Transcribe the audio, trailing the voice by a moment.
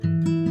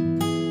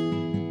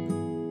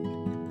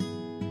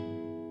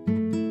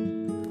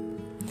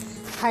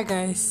Hi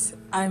guys,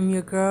 I'm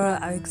your girl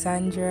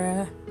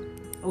Alexandra,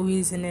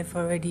 always and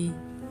ever ready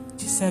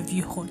to serve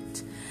you hot.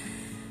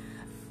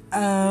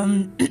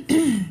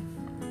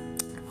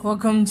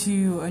 Welcome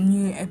to a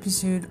new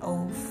episode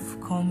of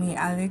Call Me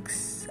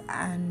Alex,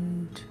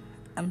 and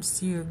I'm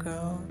still your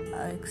girl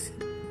Alex.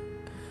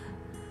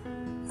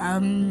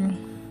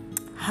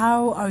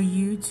 How are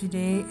you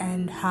today,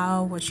 and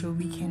how was your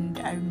weekend?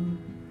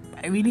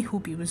 I really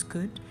hope it was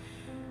good.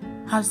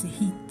 How's the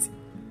heat?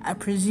 I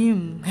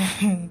presume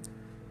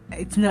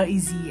it's not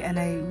easy, and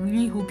I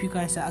really hope you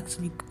guys are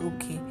actually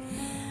okay.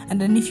 And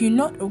then if you're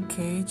not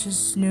okay,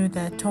 just know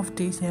that tough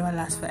days never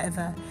last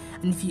forever.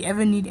 And if you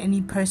ever need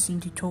any person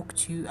to talk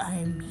to, I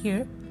am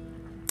here.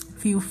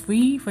 Feel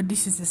free, for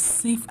this is a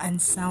safe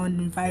and sound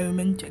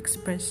environment to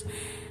express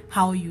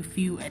how you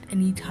feel at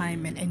any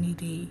time and any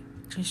day.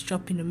 Just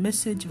drop in a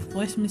message, a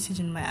voice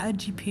message on my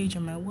IG page,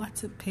 on my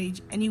WhatsApp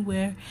page,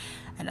 anywhere,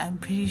 and I'm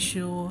pretty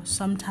sure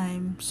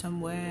sometime,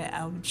 somewhere,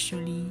 I would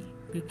surely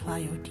reply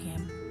your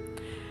DM.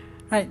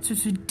 Right, so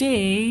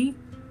today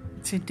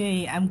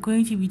I'm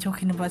going to be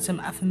talking about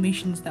some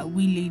affirmations that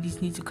we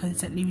ladies need to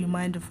constantly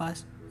remind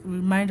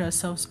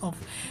ourselves of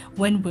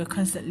when we're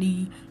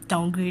constantly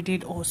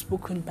downgraded or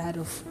spoken bad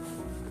of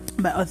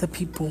by other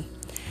people.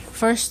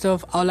 First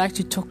off, I'd like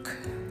to tell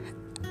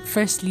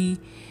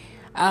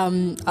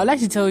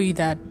you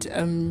that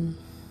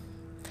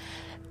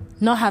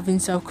not having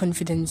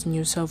self-confidence in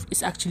yourself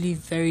is actually a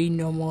very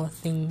normal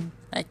thing.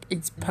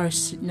 It's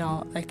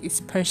personal,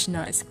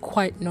 it's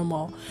quite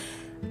normal.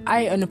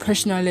 On a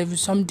personal level,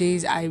 some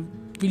days I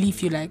really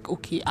feel like,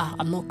 okay,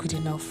 I'm not good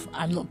enough,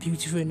 I'm not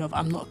beautiful enough,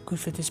 I'm not good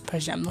for this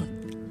person, I'm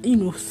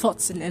not,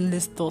 thoughts and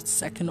endless thoughts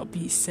that cannot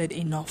be said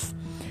enough.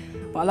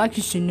 But I'd like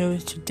you to know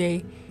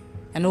today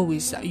and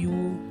always that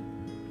you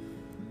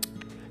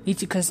need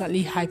to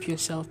constantly hype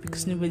yourself,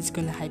 because nobody's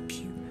gonna hype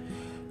you.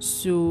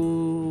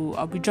 So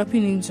I'll be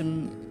dropping in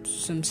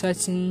some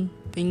certain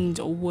things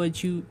or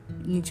words you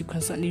need to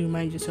constantly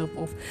remind yourself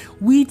of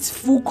with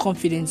full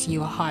confidence in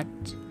your heart.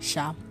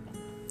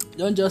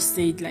 Don't just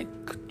say it like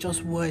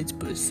just words,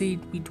 but say it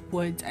with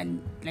words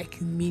and like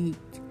you mean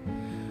it.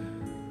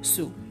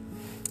 So,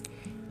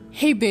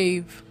 hey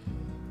babe,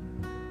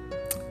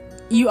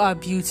 you are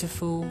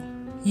beautiful.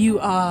 You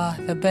are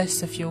the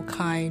best of your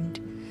kind.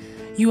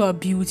 You are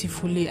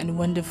beautifully and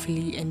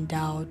wonderfully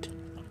endowed.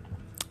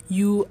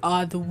 You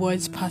are the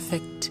words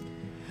perfect.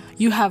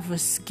 You have a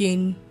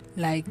skin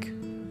like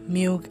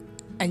milk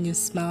and you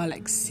smile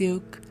like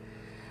silk.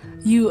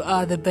 You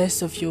are the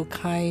best of your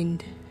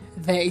kind.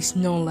 There is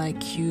none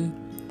like you.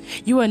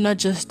 You are not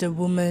just a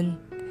woman.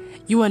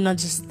 You are not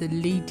just the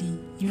lady.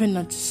 You are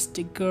not just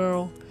a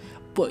girl.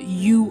 But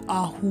you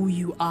are who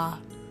you are.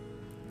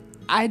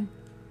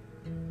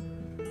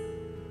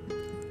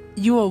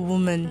 You are a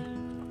woman.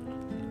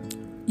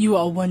 You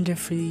are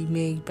wonderfully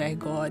made by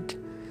God.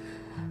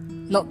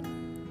 Not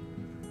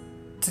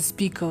to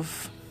speak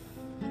of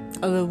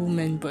other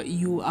women, but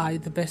you are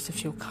the best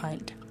of your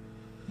kind.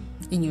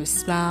 In your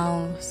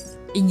smiles,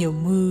 in your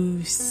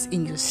moves,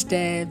 in your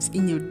steps,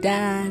 in your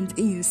dance,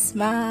 in your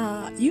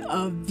smile. You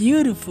are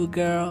beautiful,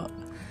 girl.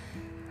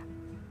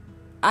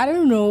 I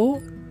don't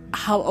know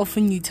how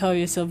often you tell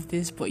yourself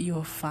this, but you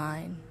are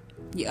fine.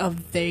 You are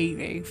very,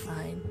 very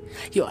fine.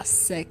 You are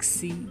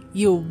sexy.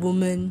 You're a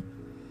woman.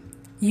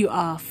 You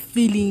are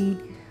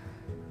feeling.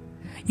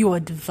 You are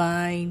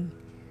divine.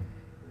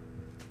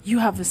 You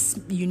have a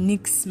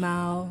unique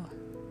smile.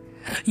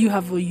 You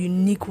have a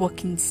unique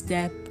walking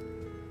step.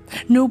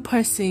 No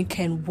person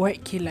can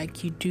work you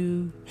like you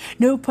do.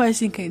 No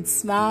person can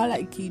smile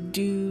like you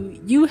do.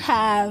 You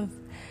have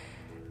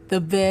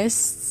the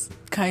best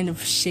kind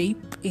of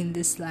shape in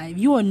this life.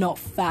 You are not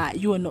fat.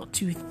 You are not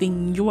too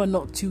thin. You are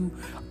not too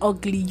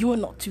ugly. You are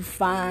not too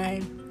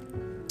fine.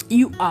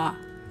 You are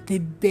the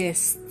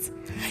best.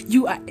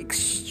 You are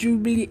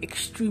extremely,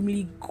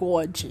 extremely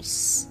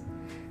gorgeous.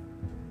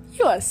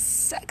 You are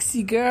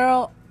sexy,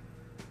 girl.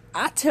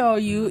 I tell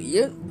you,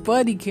 your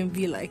body can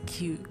be like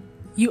you.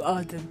 You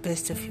are the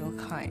best of your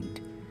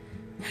kind.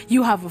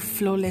 You have a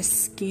flawless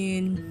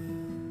skin,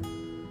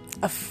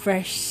 a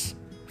fresh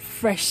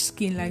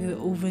skin like the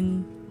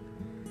oven.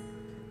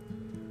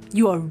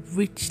 You are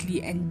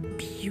richly and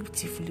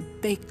beautifully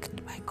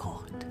baked by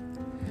God.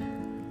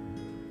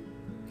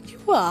 You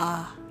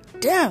are,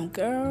 damn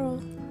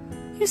girl,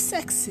 you're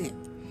sexy.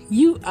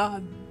 You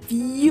are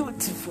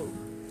beautiful.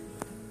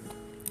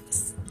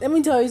 Let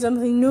me tell you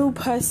something, no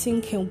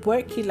person can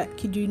work it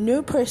like you do.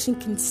 No person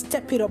can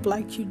step it up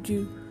like you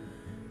do.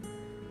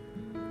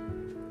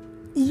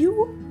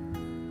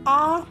 You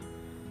are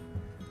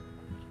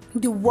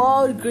the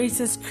world's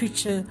greatest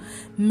creature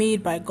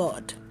made by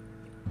God.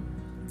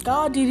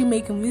 God didn't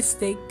make a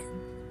mistake.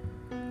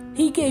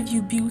 He gave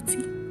you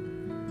beauty.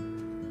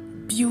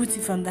 Beauty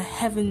from the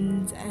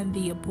heavens and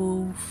the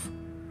above.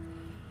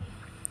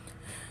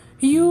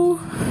 You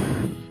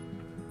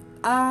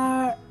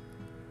are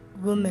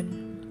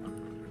woman.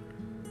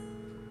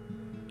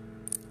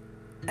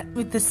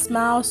 With a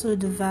smile so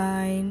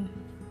divine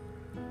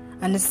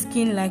and a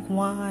skin like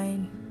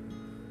wine.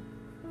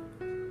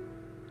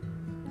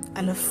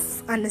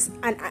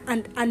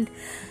 and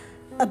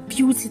a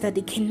beauty that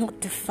they cannot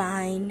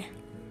define.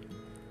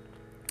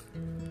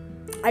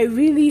 I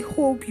really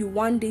hope you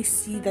one day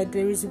see that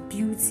there is a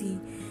beauty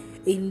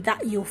in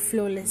that your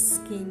flawless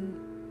skin.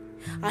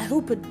 I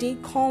hope a day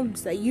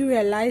comes that you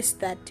realize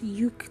that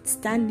you could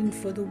stand in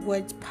for the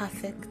words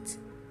perfect.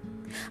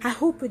 I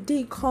hope a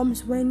day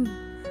comes when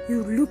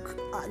you look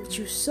at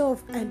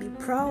yourself and be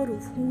proud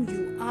of who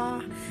you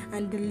are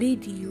and the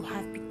lady you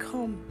have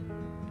become.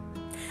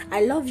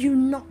 I love you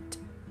not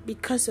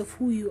because of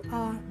who you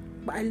are,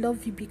 but I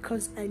love you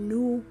because I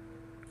know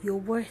your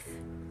worth.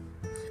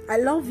 I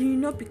love you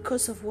not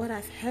because of what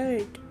I've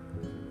heard,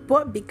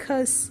 but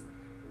because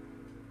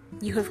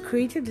you have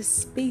created a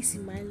space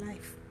in my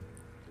life.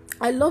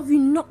 I love you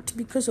not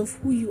because of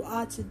who you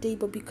are today,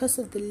 but because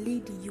of the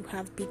lady you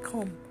have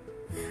become.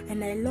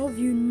 And I love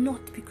you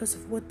not because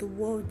of what the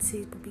world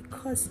says, but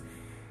because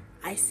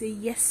I say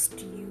yes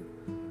to you.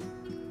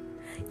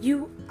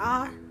 You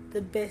are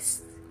the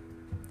best.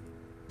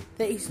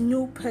 There is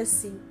no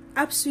person,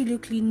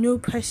 absolutely no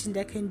person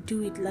that can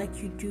do it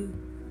like you do.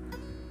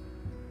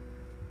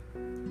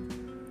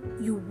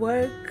 You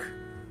work,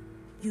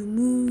 you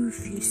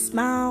move, you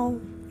smile,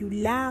 you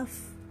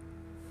laugh.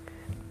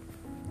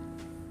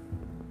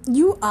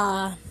 You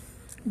are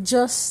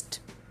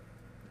just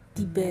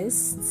the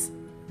best.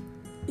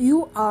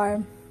 You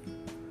are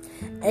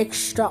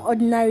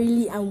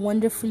extraordinarily and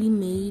wonderfully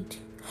made.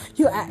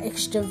 You are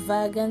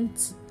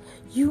extravagant.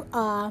 You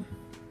are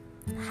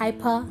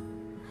hyper.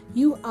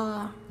 You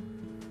are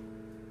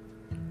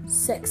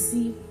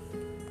sexy.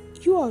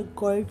 You are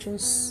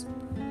gorgeous.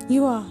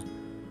 You are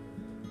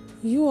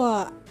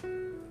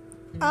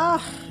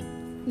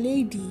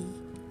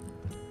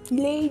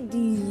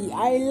lady,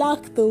 I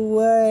lack the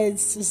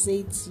words to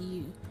say to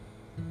you.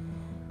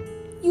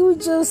 You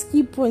just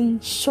keep on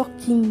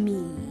shocking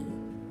me.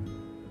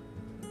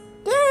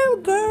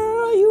 Damn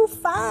girl, you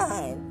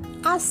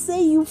fine. I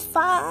say you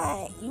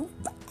fine. You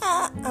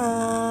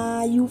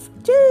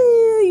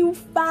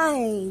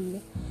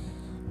fine.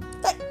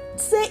 Like,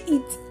 say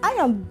it. I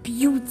am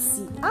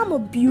beauty. I'm a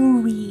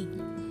beauty.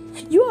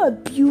 You're a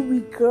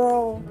beauty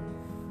girl.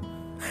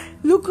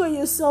 Look at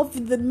yourself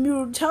in the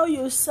mirror. Tell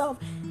yourself,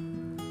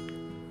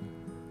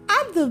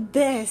 I'm the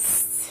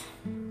best.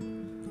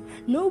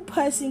 No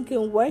person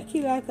can work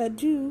it like I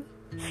do.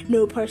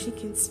 No person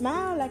can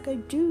smile like I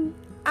do.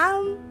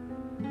 I'm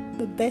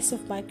the best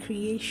of my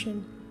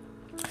creation.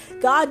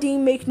 God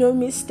didn't make no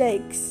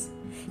mistakes.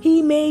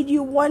 He made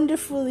you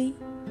wonderfully.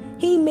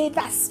 He made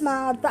that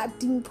smile, that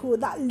dimple,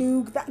 that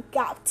look, that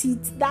gap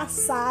teeth, that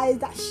size,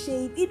 that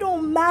shape. It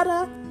don't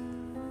matter.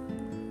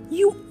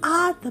 You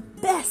are the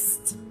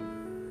best.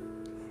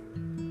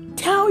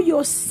 Tell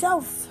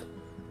yourself,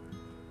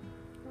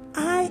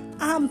 I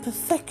am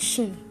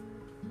perfection.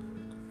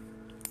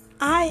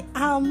 I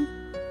am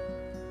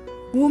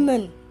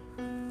woman.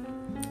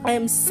 I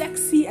am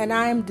sexy and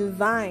I am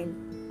divine.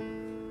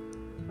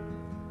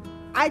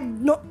 I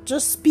not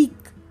just speak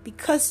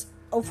because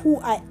of who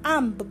I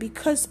am, but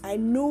because I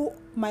know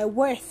my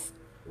worth.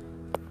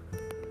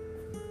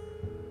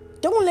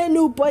 Don't let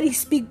nobody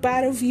speak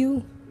bad of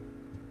you.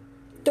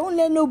 Don't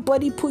let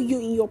nobody put you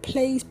in your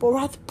place, but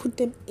rather put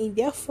them in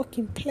their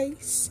fucking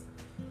place.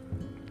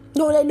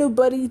 Don't let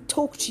nobody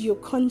talk to your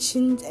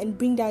conscience and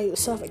bring down your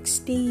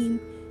self-esteem.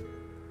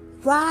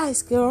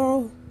 Rise,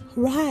 girl.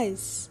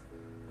 Rise.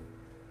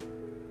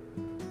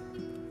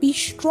 Be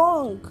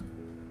strong.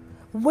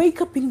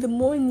 Wake up in the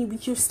morning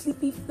with your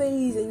sleepy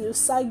face and your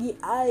saggy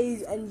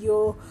eyes and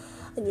your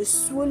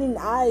swollen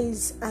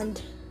eyes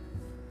and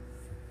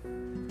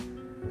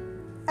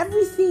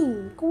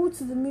everything. Go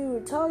to the mirror.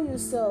 Tell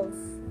yourself,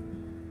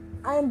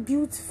 I am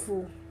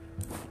beautiful.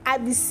 I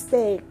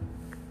respect.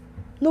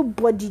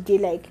 Nobody they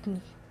like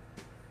me.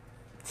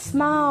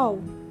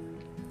 Smile.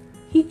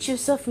 Hit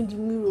yourself in the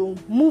mirror.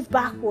 Move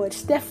backward.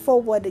 Step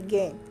forward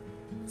again.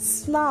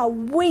 Smile.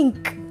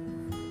 Wink.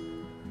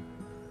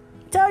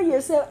 Tell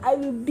yourself, I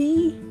will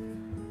be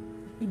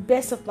the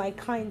best of my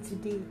kind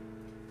today.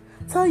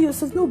 Tell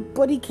yourself,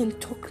 nobody can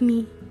talk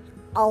me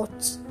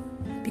out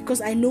because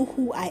I know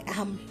who I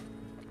am.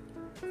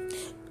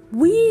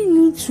 We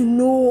need to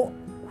know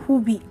who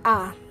we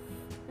are.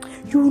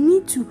 You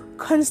need to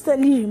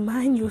constantly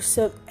remind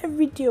yourself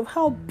every day of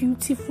how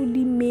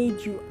beautifully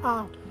made you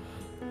are.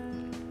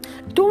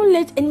 Don't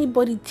let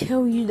anybody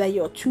tell you that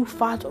you're too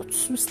fat or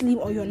too slim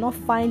or you're not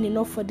fine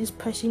enough for this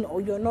person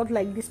or you're not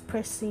like this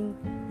person.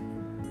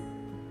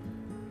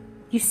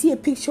 You see a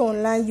picture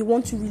online, you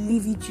want to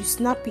relieve it, you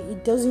snap it,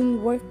 it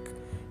doesn't work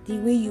the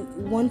way you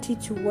want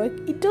it to work.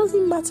 It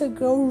doesn't matter,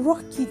 girl,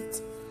 rock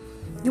it.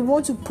 You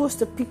want to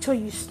post a picture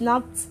you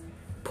snapped,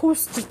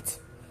 post it.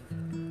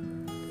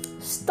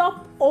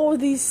 Stop all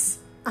this,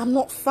 I'm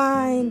not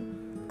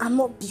fine, I'm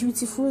not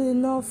beautiful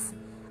enough.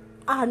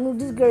 No,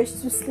 this girl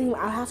is too slim,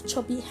 I have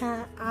chubby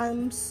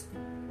arms.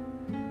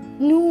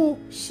 No,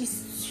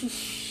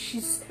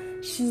 she's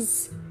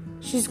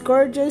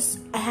gorgeous,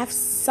 I have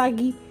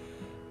saggy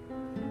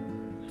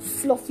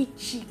fluffy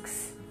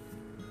cheeks.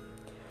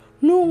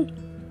 No,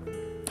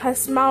 her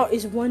smile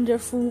is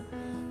wonderful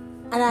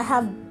and I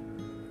have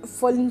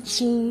falling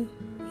chin.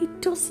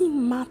 It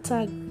doesn't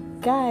matter,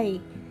 guy.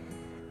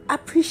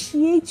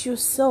 Appreciate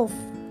yourself.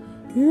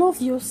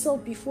 Love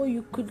yourself before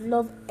you could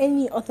love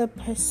any other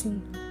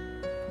person.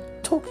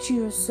 Talk to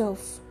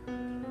yourself.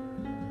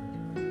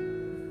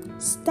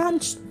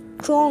 Stand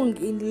strong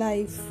in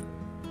life.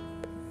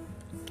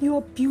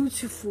 You're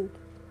beautiful.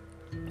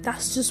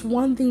 That's just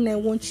one thing I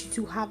want you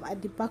to have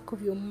at the back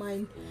of your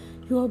mind.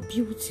 You are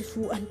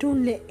beautiful, and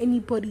don't let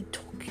anybody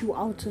talk you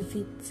out of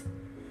it.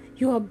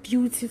 You are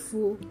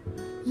beautiful.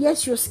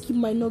 Yes, your skin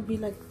might not be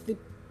like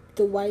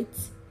the white.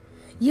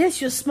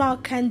 Yes, your smile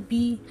can't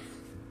be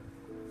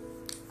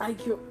like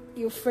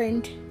your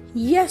friend.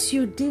 Yes,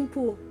 your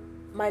dimple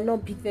might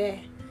not be there.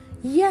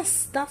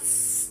 Yes,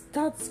 that's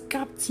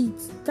gap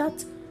teeth.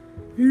 That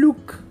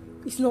look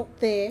is not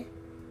there.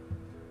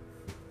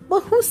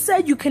 But who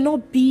said you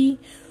cannot be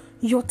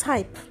your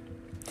type?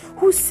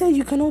 Who said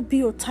you cannot be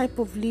your type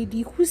of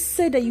lady? Who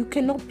said that you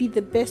cannot be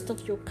the best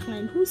of your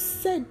kind? Who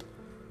said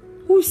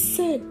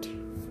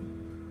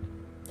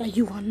that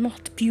you are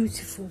not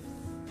beautiful?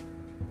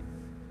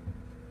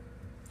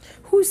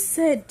 Who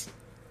said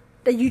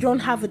that you don't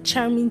have a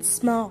charming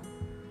smile?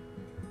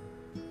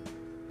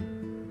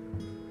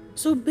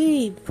 So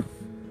babe,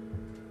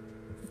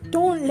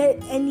 don't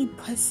let any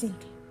person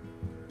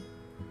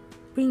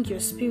bring your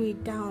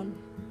spirit down.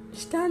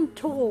 Stand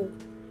tall,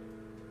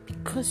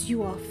 because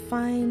you are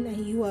fine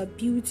and you are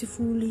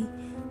beautifully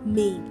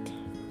made.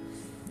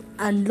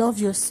 And love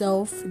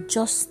yourself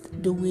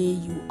just the way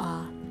you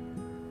are.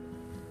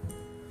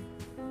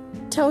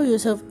 Tell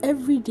yourself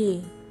every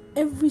day,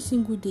 every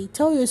single day,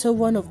 tell yourself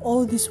one of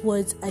all these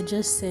words I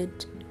just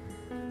said.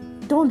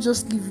 Don't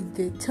just leave it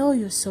there. Tell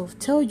yourself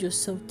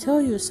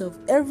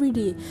every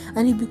day,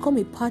 and it become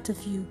a part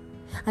of you.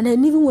 And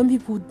then even when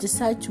people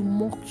decide to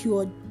mock you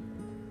or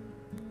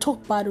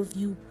talk bad of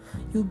you,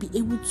 you'll be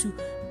able to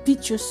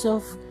beat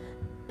yourself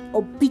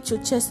or beat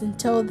your chest and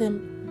tell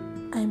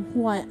them, I'm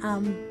who I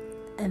am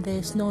and there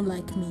is none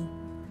like me.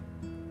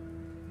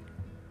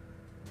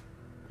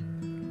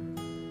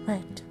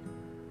 Right.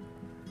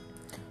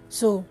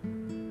 So,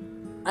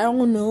 I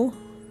don't know,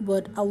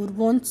 but I would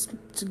want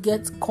to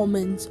get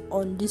comments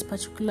on this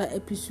particular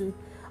episode.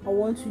 I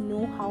want to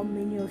know how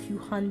many of you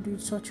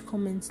handled such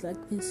comments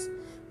like this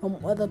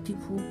from other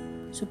people.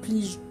 So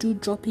please do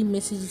drop in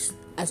messages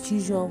as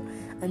usual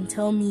and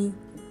tell me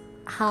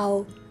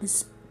how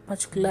this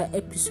particular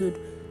episode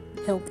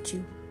helped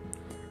you.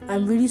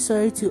 I'm really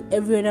sorry to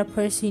every other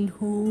person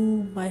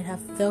who might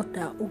have felt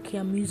that, okay,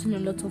 I'm using a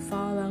lot of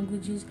foul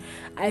languages.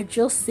 I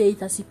just say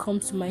it as it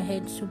comes to my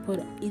head. So,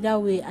 but either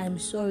way, I'm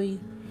sorry.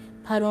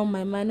 Pardon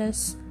my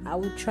manners. I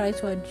will try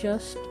to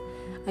adjust.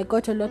 I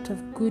got a lot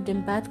of good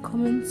and bad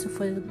comments. So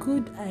for the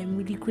good, I'm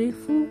really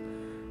grateful.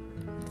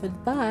 For the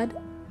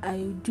bad,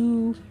 I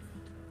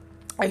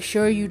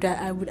assure you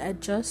that I would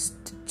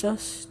adjust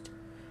just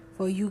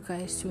for you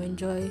guys to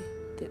enjoy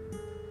the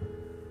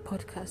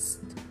podcast.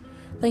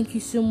 Thank you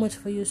so much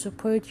for your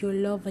support, your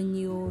love, and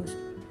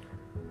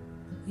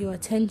your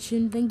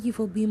attention. Thank you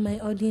for being my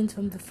audience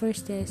from the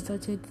first day I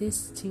started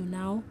this till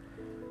now.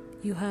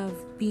 You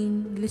have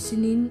been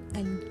listening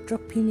and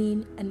dropping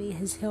in, and it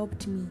has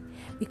helped me.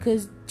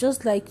 Because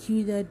just like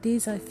you, there are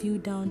days I feel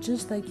down.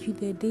 Just like you,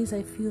 there are days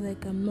I feel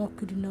like I'm not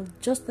good enough.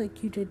 Just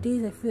like you, there are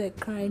days I feel like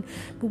crying.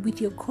 But with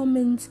your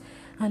comments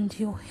and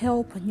your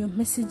help and your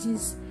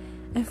messages,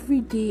 every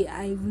day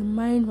I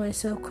remind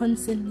myself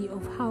constantly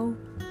of how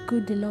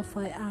good enough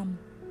I am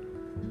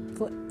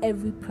for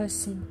every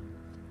person.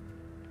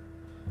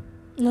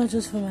 Not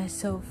just for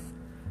myself.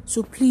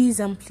 So please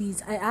and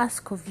please, I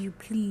ask of you,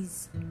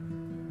 please,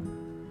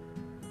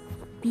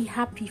 be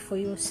happy for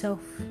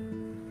yourself.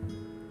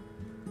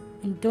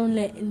 And don't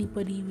let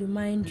anybody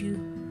remind you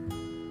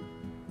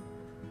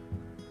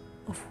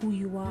of who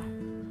you are.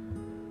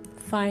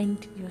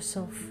 Find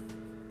yourself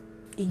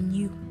in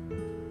you.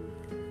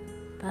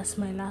 That's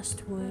my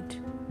last word.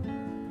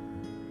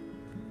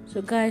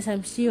 So guys,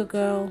 I'm still your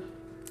girl,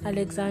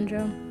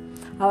 Alexandra.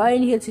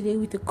 I'm here today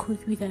with a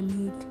quote which I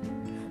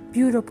made.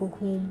 Beautiful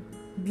home,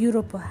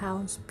 beautiful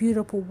house,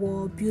 beautiful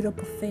wall,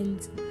 beautiful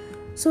fence.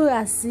 So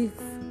as if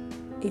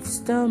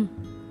storm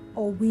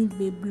or wind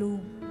may blow,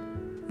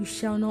 you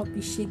shall not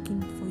be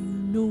shaken, for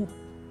you know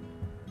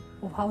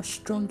of how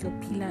strong your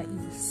pillar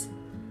is.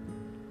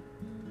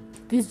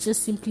 This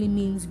just simply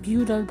means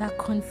build up that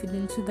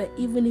confidence so that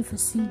even if a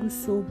single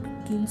soul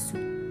begins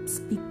to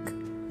speak,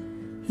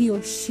 he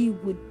or she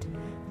would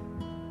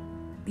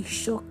be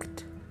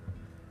shocked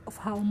of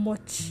how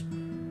much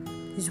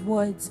his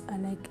words are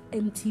like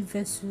empty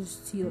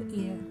vessels to your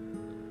ear.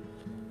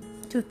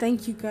 So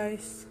thank you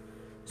guys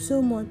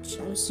so much.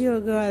 I'm still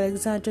your girl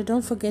Alexandra.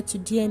 Don't forget to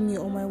DM me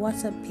on my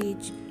WhatsApp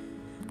page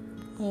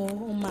or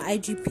on my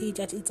IG page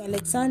at It's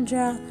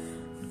Alexandra,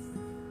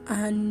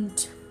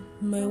 and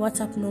my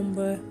WhatsApp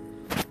number.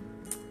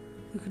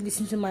 You can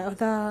listen to my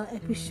other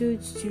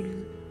episodes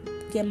to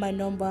get my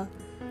number.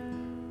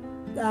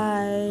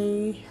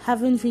 I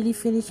haven't really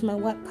finished my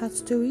Wattpad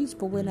stories,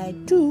 but when I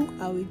do,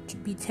 I will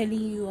be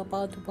telling you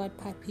about the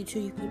Wattpad page, so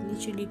you could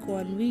literally go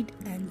and read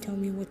and tell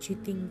me what you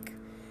think.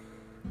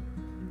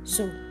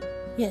 So,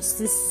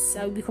 yes,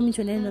 I'll be coming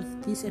to an end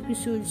of this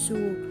episode, so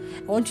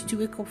I want you to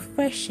wake up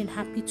fresh and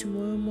happy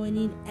tomorrow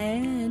morning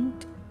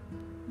and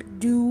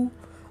do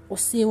or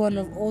say one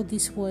of all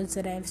these words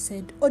that I've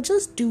said, or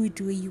just do it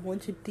the way you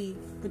want to do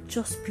it, but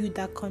just build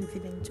that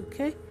confidence,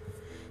 okay?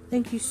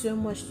 Thank you so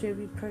much to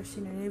every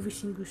person and every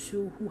single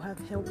soul who have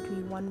helped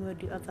me one way or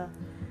the other,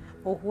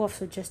 or who have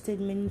suggested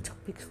many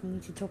topics for me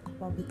to talk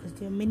about, because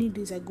there are many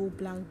days I go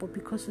blank, but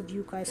because of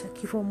you guys I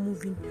keep on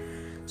moving.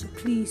 So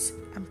please,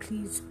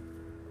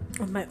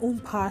 on my own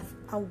path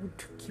I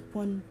would keep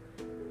on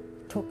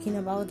talking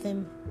about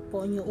them, but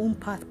on your own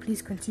path,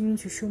 please continue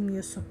to show me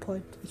your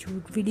support. It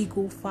would really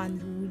go far and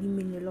will really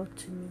mean a lot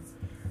to me.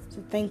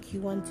 So thank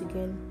you once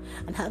again,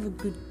 and have a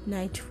good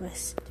night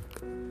rest.